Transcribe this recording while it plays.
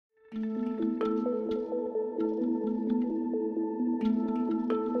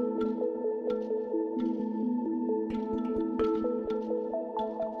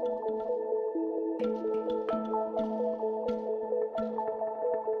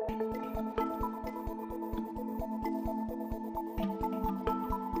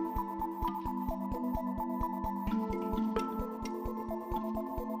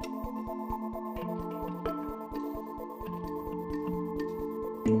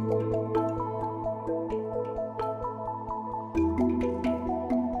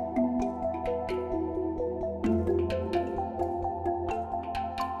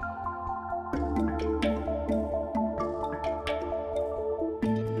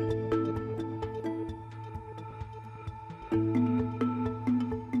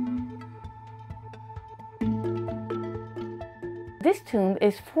This tomb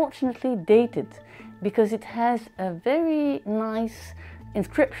is fortunately dated because it has a very nice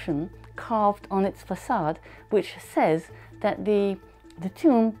inscription carved on its facade which says that the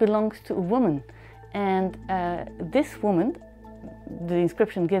tomb belongs to a woman, and this woman, the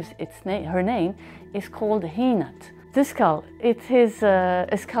inscription gives her name, is called Hinat. The skull, it is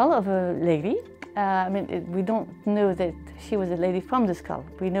a skull of a lady. We don't know that she was a lady from the skull.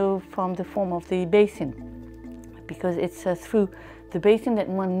 We know from the form of the basin, because it's through the basin that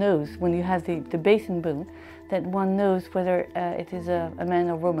one knows, when you have the basin bone, that one knows whether it is a man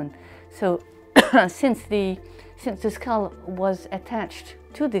or woman. So since the skull was attached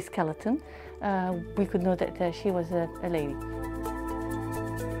to the skeleton, we could know that she was a lady.